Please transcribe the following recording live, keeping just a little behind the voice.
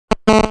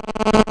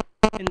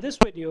In this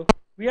video,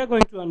 we are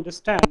going to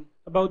understand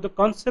about the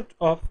concept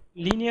of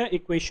linear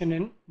equation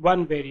in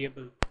one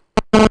variable.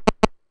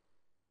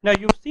 Now,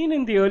 you've seen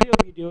in the earlier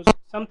videos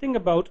something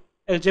about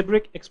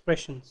algebraic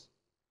expressions.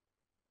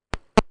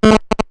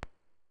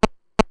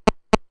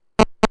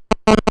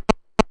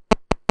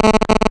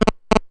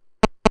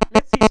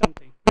 Let's see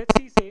something. Let's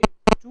see, say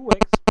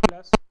 2x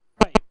plus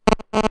 5,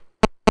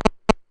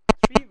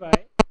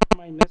 3y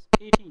minus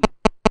 18,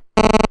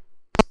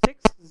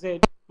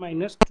 6z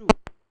minus 2.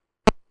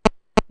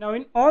 Now,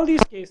 in all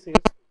these cases,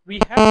 we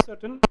have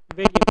certain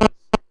variables.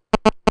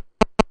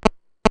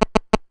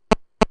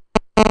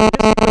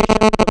 In this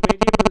equation, the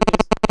variable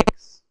is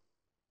x.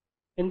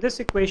 In this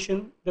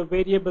equation, the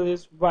variable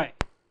is y.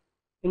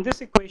 In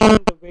this equation,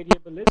 the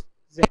variable is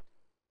z.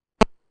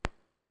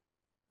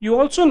 You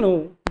also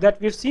know that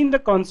we've seen the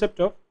concept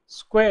of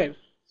squares,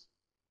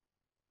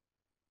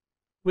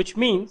 which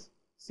means,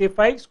 say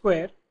 5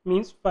 square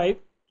means 5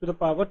 to the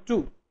power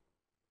 2.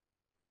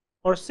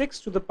 Or 6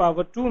 to the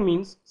power 2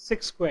 means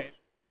 6 square.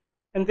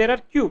 And there are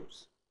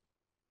cubes,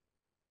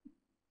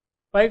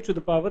 5 to the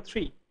power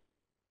 3,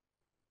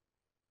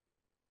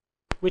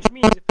 which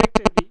means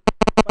effectively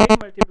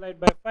 5 multiplied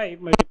by 5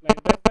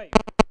 multiplied by 5.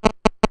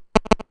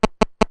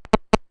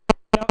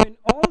 Now, in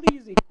all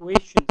these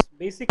equations,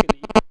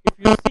 basically, if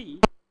you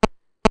see,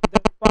 the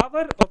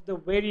power of the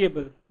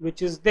variable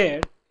which is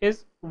there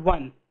is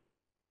 1.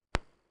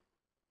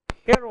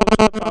 Here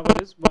also the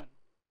power is 1.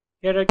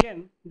 Here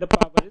again the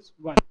power is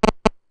 1.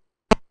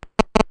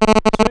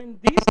 So in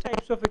these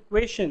types of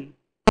equation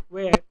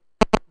where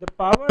the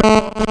power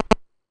of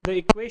the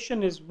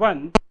equation is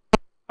 1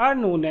 are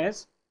known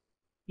as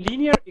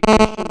linear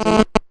equations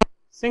in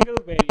single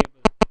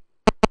variable.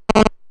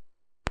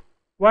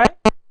 Why?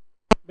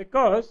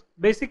 Because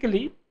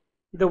basically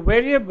the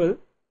variable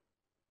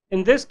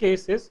in this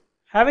case is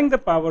having the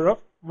power of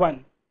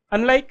 1,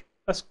 unlike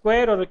a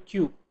square or a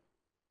cube.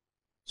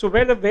 So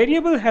where the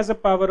variable has a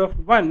power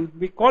of 1,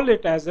 we call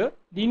it as a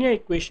linear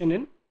equation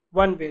in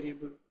one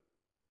variable.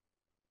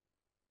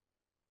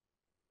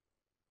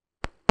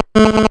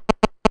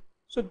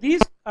 So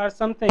these are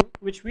something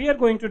which we are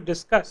going to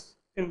discuss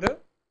in the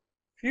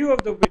few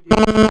of the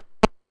videos,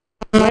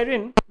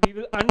 wherein we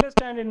will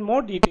understand in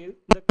more detail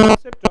the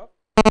concept of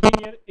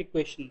linear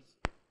equations.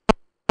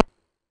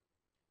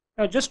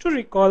 Now, just to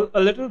recall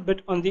a little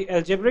bit on the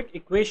algebraic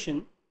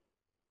equation,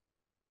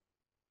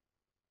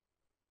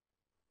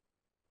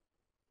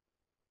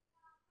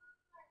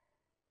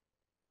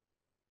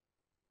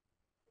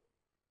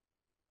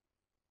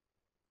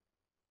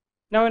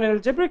 now an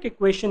algebraic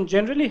equation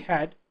generally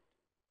had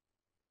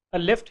a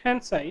left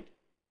hand side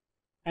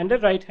and a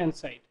right hand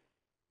side,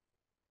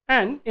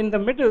 and in the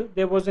middle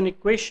there was an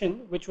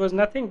equation which was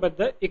nothing but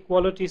the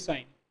equality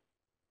sign.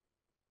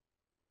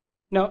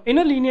 Now, in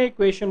a linear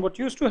equation, what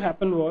used to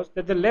happen was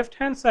that the left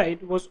hand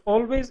side was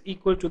always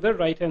equal to the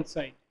right hand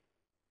side,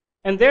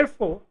 and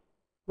therefore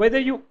whether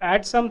you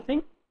add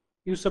something,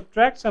 you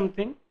subtract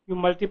something, you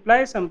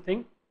multiply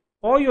something,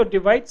 or you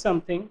divide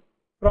something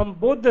from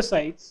both the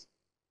sides,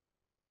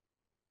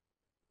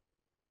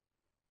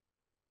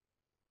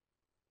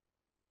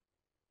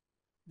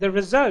 the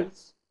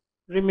results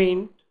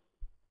remained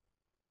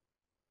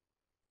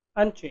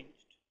unchanged.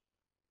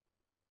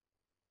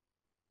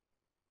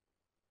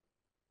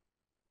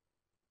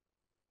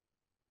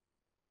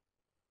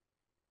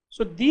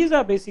 So these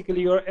are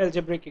basically your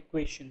algebraic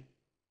equation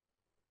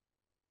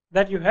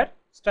that you had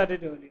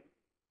studied earlier.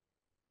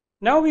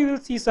 Now we will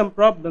see some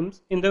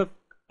problems in the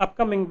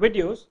upcoming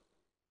videos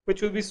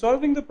which will be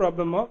solving the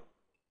problem of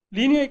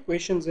linear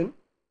equations in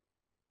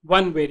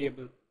one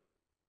variable.